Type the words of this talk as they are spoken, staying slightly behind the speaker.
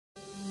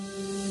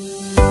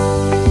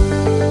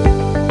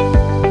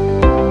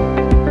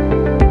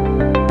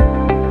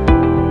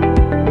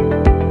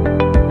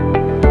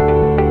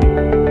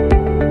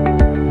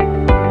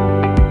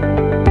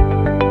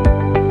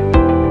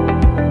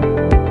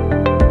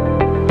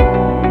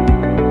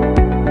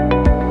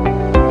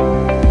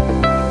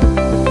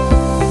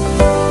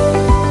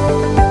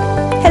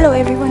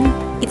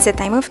It's the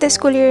time of the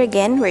school year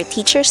again where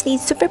teachers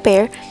need to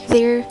prepare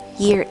their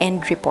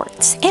year-end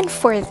reports. And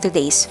for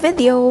today's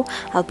video,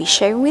 I'll be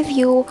sharing with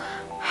you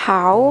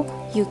how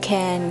you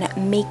can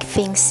make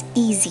things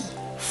easy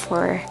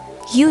for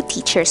you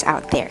teachers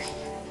out there.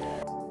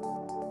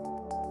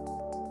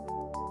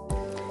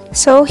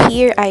 So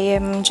here I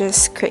am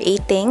just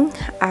creating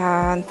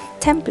a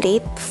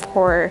template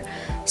for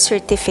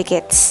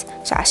certificates.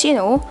 So as you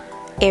know,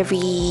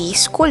 every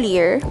school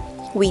year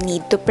we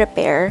need to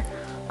prepare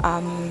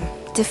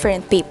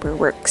different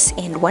paperworks,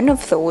 and one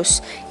of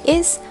those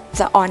is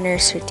the honor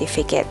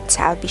certificate. So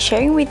I'll be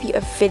sharing with you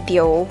a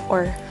video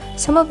or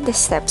some of the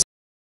steps.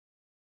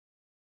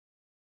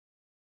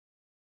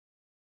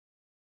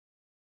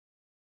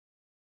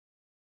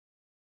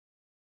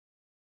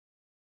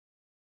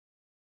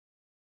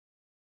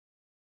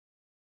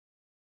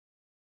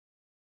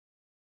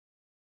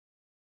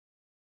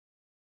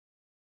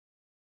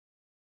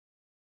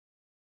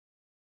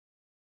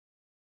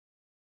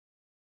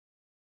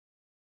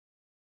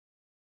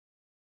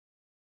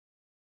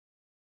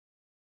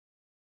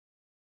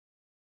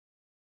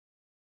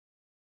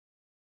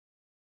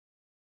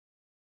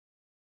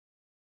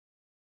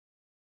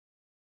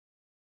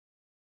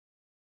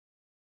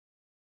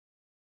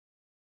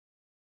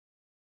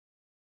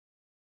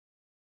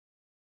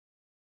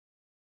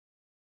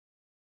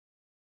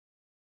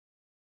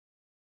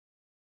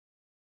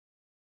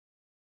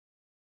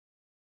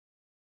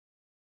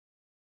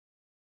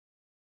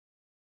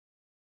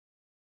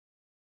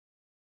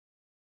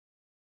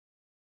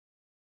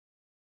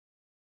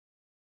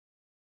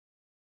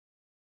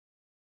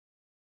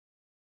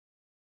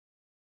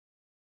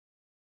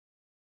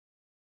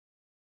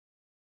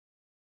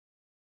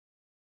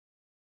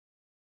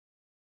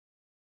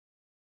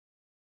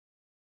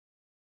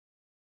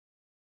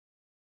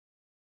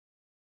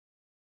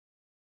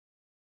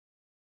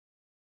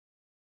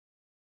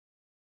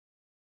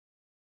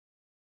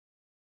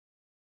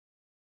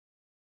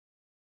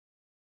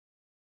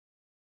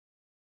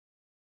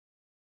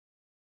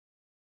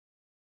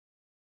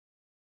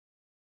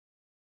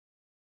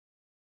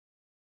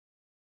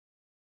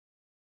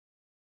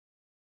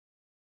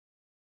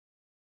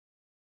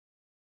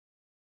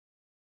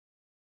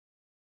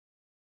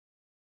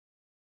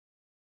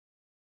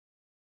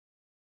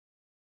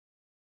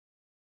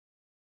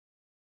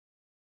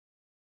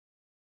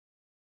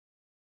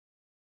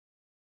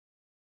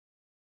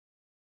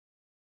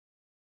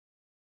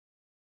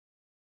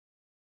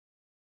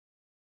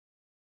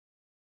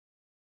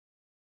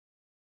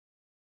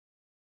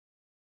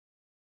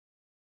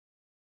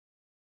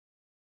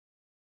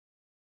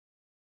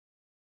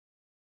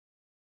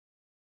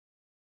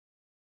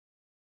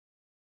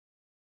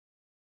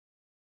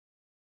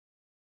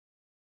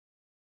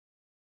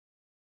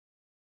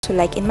 So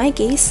like in my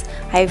case,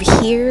 I have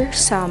here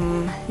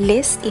some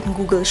list in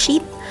Google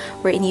Sheet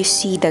wherein you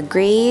see the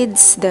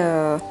grades,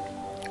 the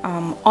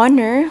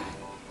honor,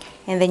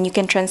 and then you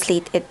can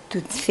translate it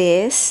to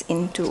this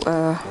into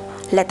a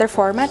letter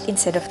format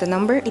instead of the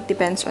number. It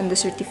depends on the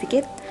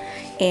certificate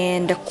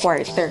and the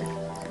quarter.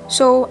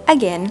 So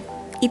again,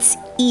 it's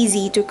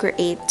easy to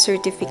create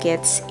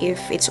certificates if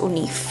it's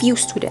only few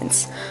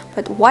students.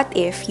 But what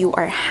if you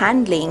are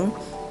handling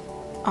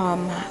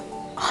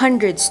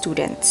 100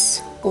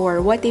 students?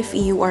 Or what if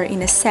you are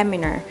in a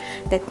seminar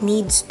that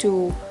needs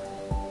to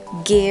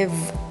give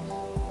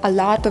a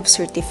lot of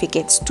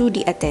certificates to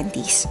the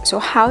attendees? So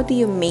how do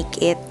you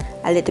make it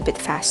a little bit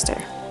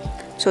faster?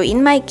 So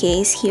in my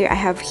case, here I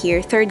have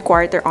here third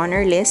quarter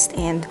honor list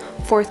and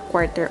fourth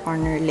quarter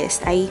honor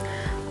list. I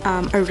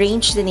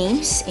arrange the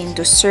names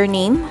into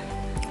surname,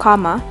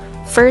 comma,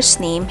 first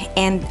name,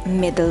 and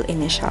middle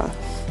initial.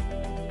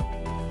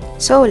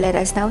 So let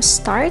us now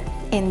start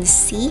and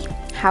see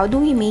how do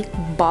we make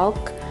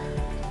bulk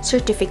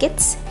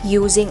certificates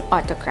using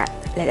Autocrat.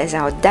 Let us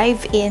now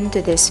dive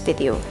into this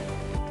video.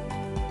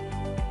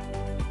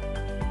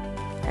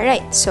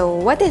 Alright, so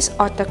what is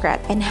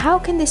Autocrat and how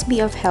can this be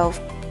of help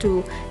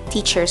to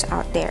teachers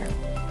out there?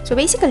 So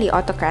basically,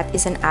 Autocrat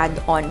is an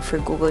add-on for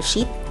Google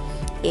Sheet.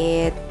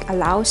 It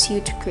allows you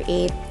to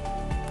create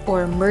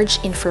or merge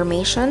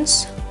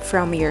informations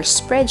from your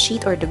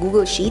spreadsheet or the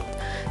Google Sheet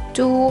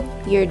to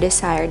your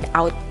desired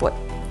output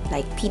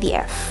like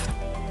PDF.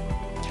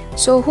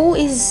 So who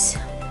is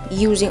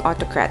using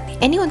Autocrat?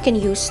 Anyone can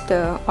use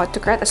the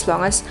Autocrat as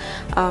long as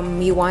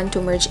you want to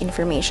merge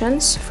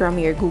informations from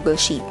your Google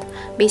Sheet.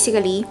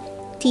 Basically,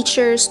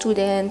 teachers,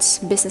 students,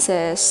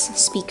 businesses,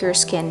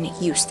 speakers can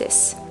use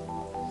this.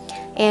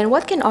 And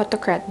what can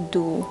Autocrat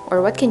do,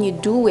 or what can you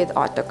do with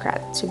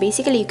Autocrat? So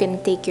basically, you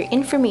can take your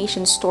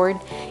information stored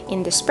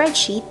in the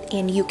spreadsheet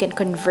and you can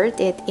convert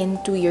it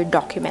into your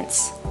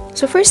documents.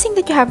 So first thing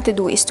that you have to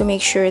do is to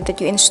make sure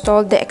that you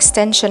install the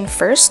extension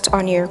first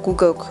on your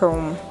Google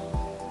Chrome.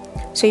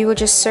 So you will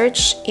just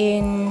search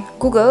in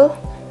Google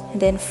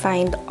and then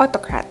find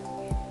Autocrat.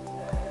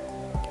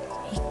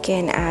 You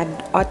can add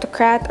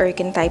Autocrat or you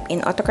can type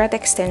in Autocrat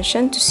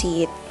extension to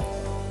see it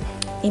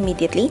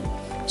immediately.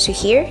 So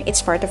here,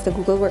 it's part of the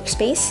Google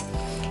Workspace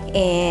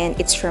and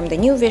it's from the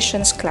New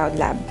Visions Cloud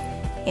Lab.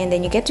 And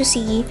then you get to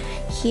see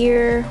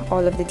here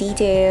all of the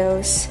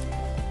details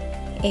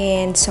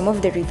and some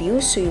of the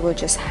reviews, so you will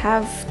just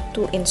have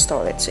to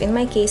install it. So in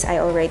my case, I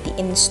already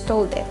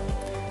installed it.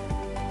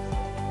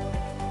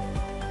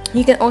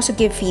 You can also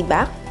give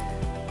feedback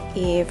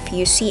if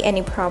you see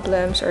any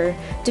problems or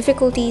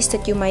difficulties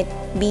that you might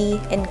be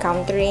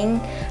encountering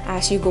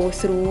as you go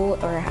through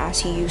or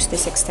as you use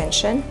this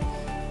extension,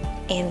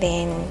 and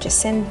then just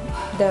send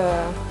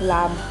the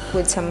lab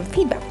with some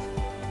feedback.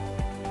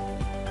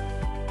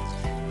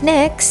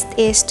 Next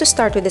is to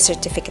start with the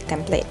certificate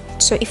template.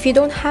 So if you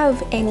don't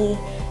have any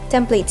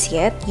templates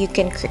yet, you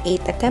can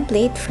create a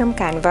template from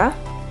Canva.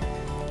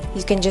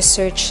 You can just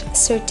search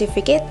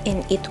certificate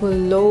and it will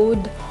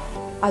load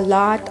a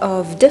lot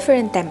of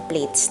different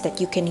templates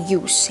that you can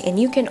use, and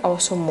you can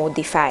also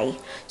modify.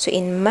 So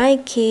in my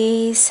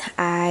case,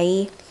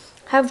 I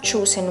have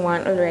chosen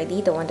one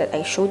already, the one that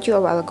I showed you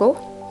a while ago.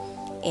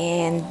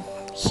 And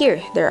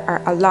here, there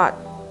are a lot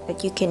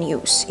that you can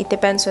use. It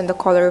depends on the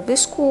color of the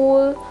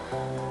school,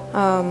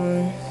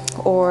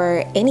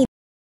 or any.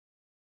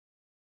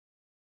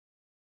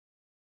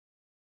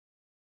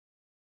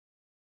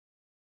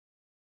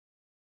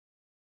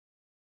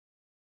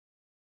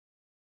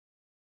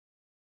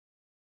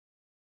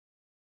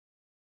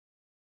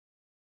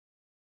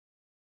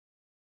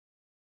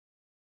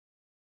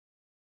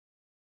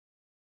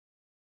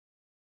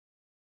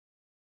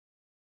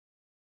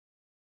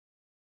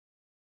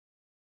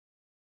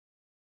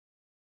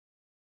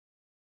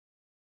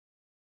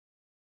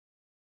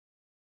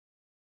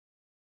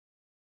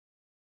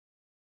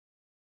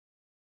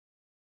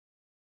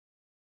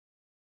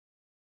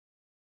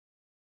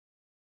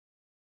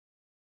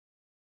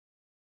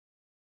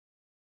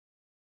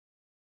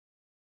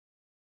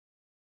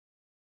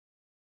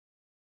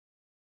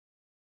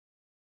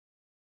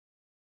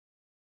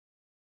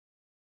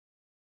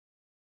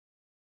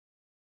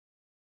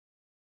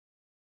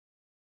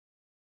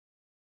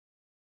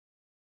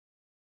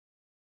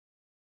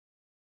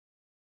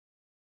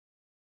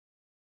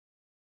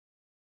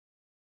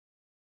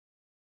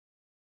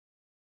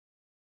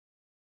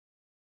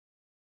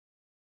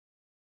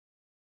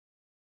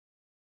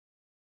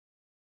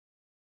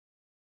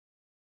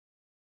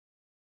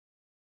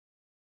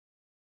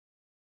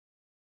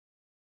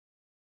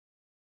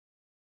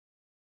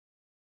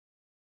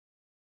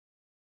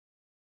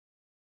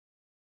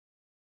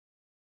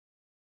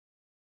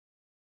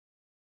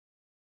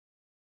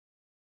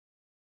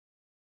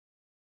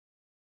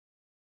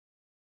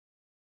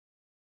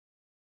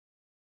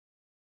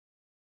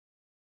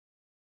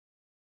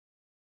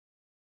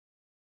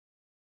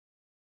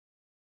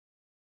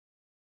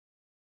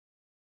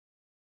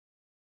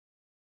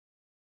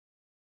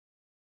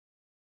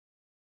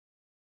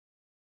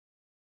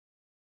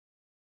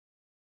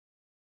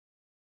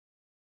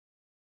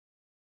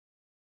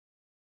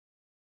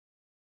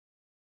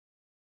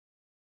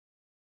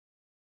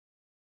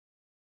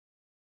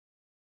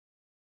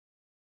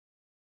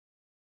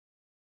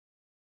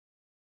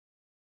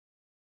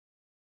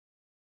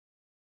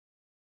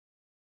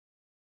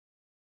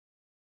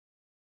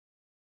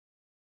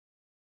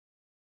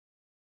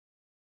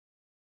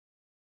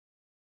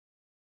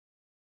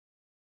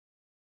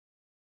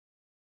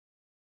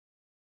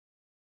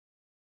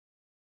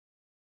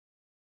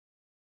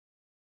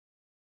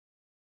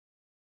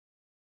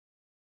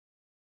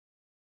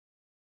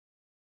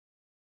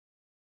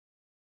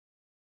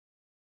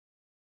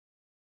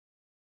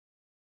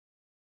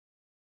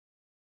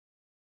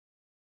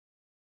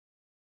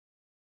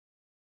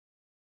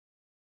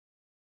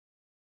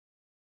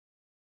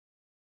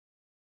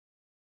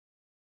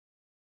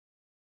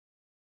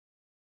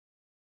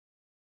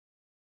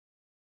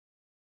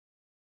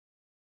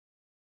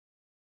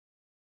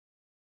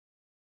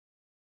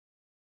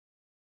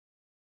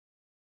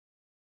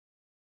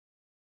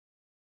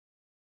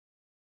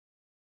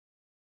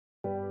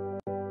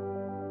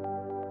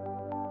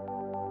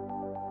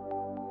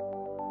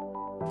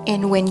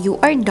 And when you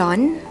are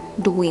done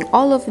doing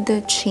all of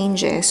the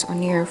changes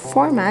on your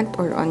format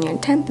or on your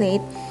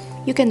template,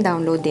 you can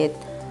download it.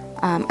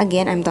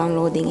 Again, I'm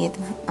downloading it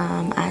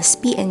as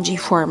PNG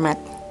format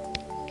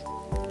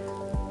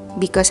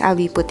because I'll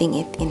be putting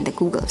it in the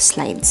Google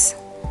Slides.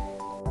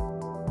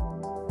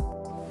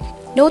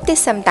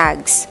 Notice some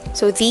tags.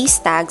 So these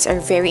tags are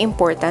very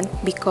important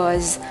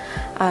because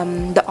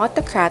the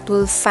Autocrat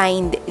will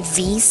find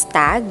these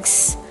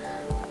tags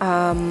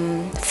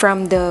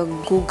from the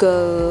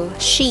Google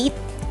Sheet,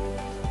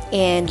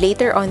 and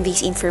later on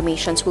these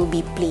informations will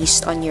be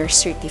placed on your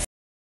certificate.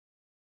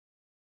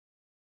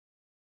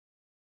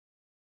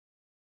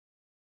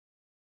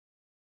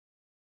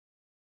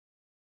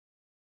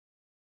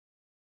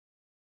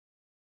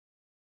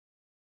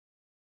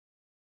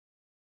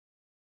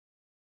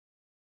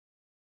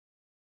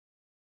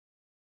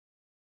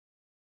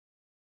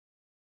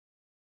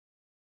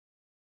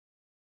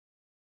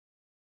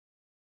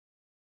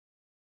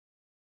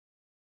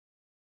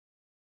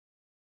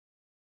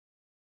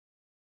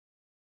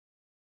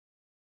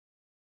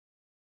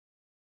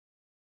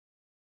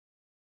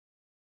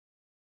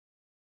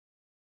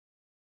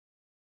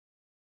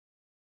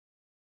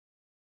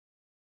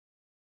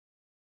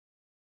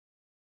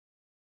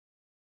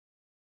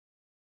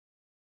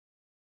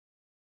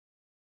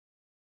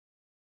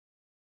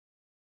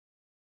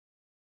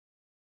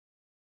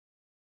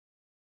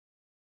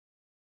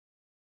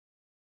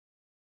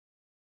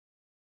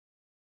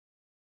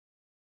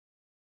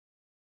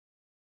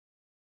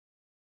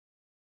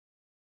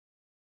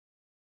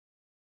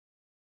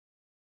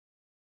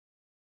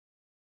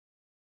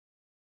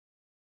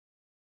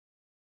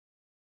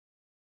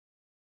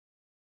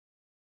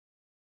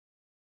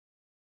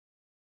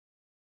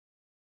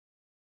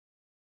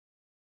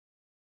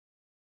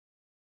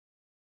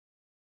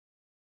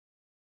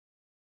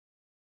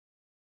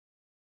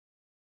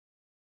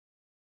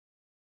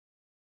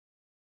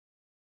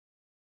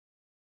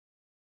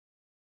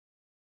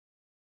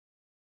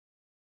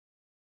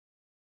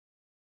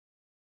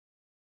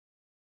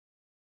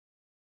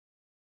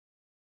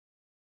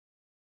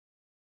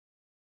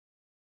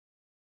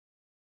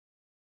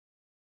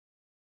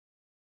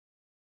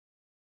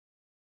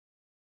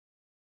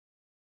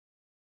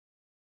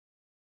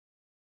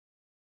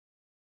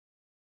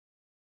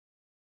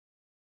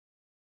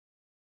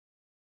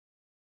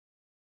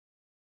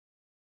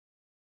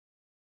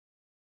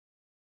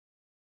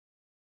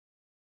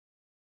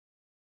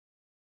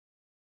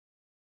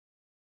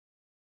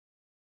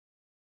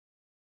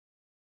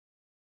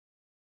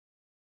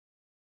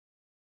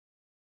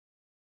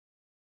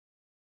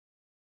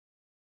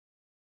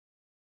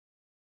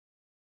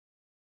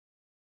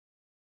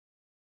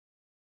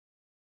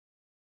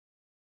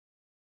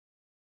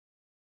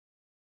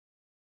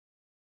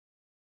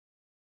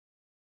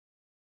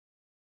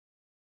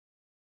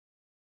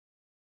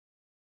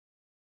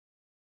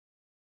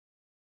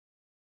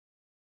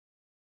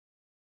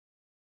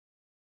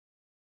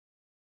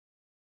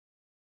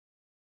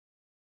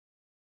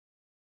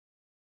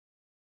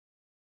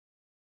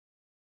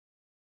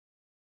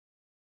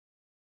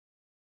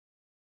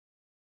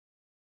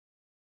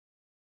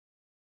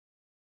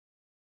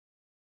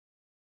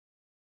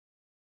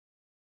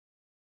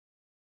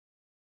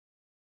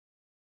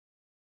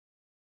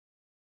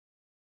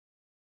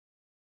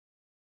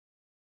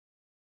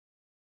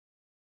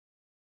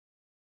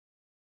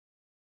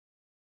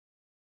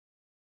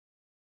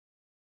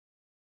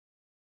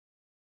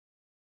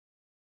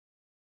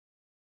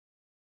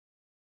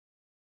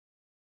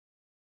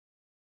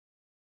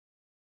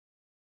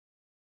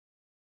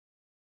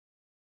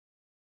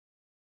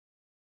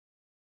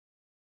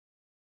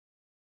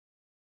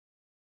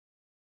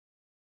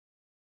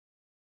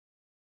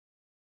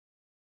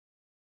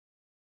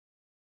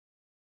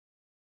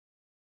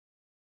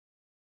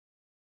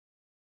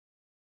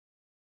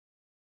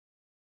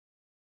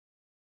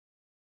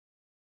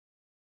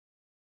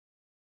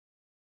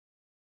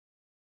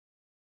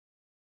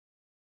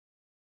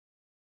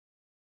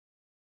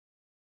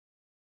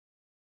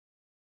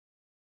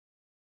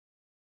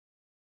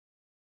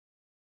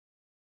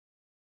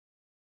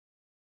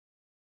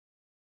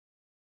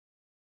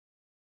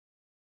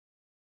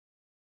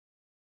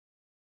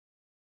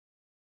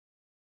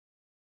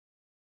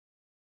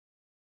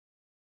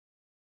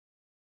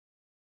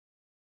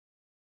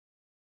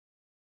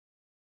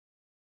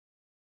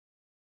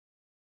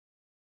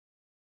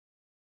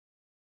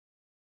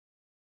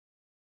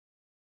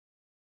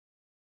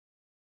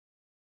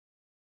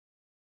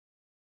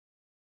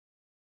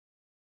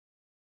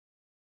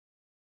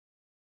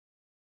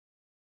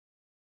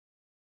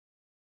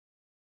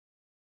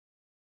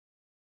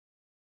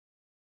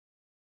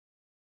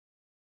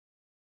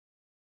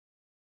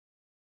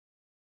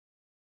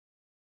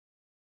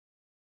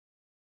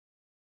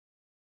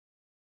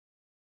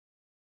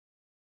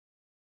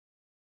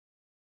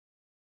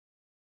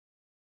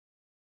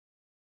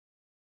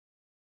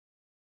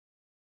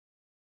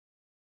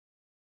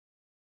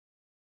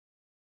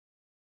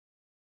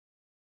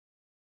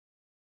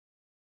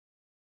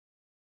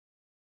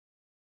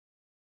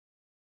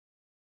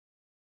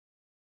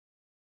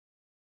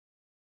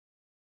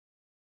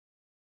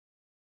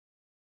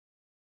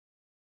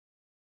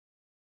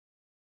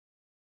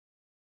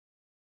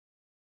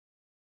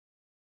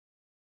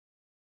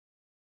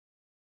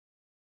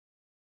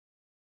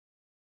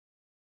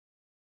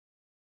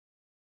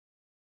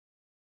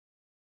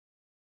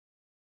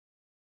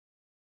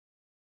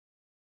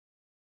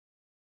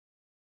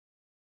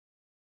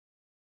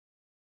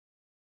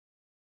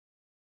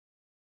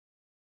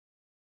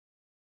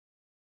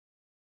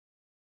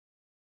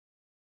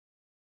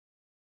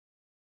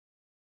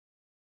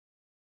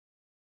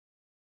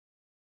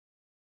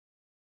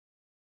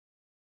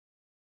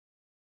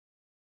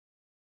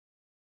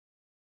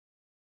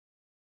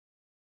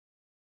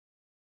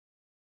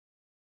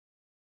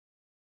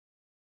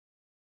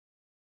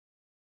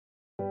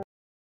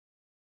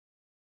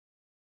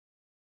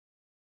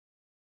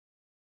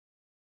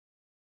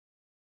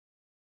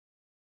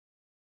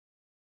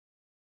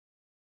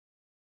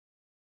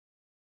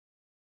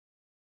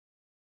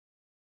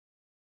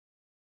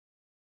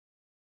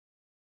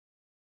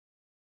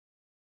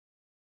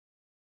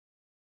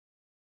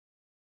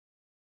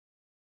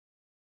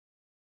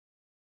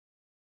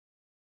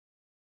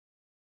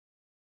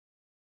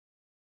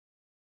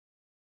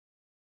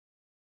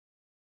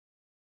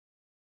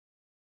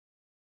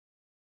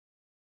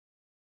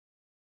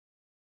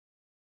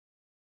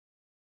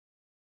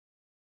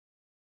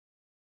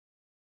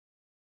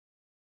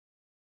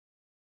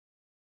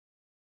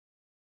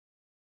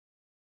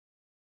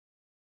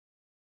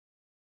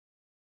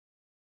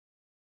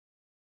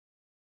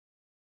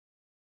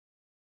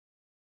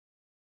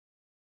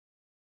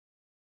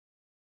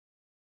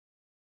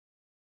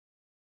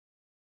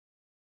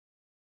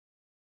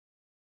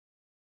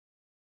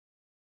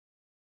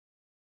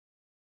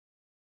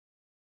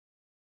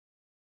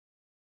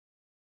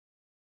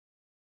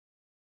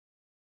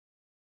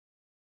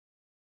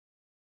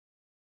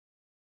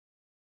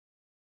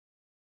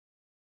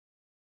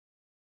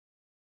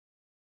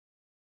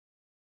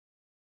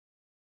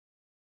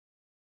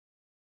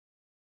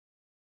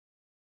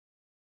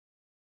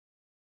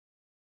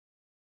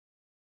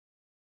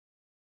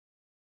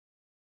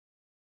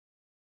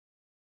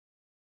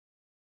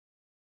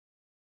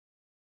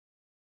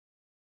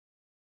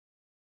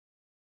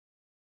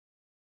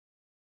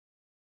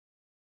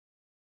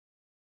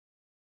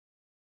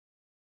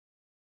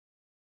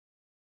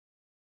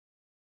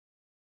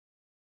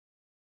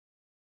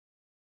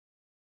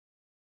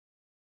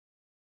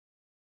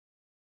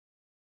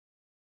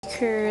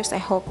 I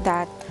hope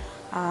that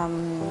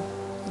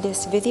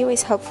this video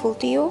is helpful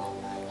to you,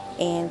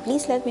 and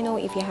please let me know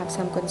if you have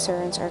some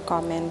concerns or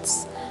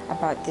comments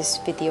about this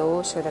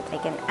video so that I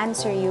can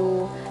answer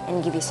you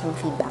and give you some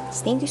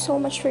feedbacks. Thank you so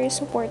much for your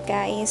support,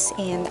 guys,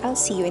 and I'll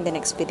see you in the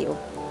next video.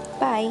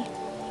 Bye!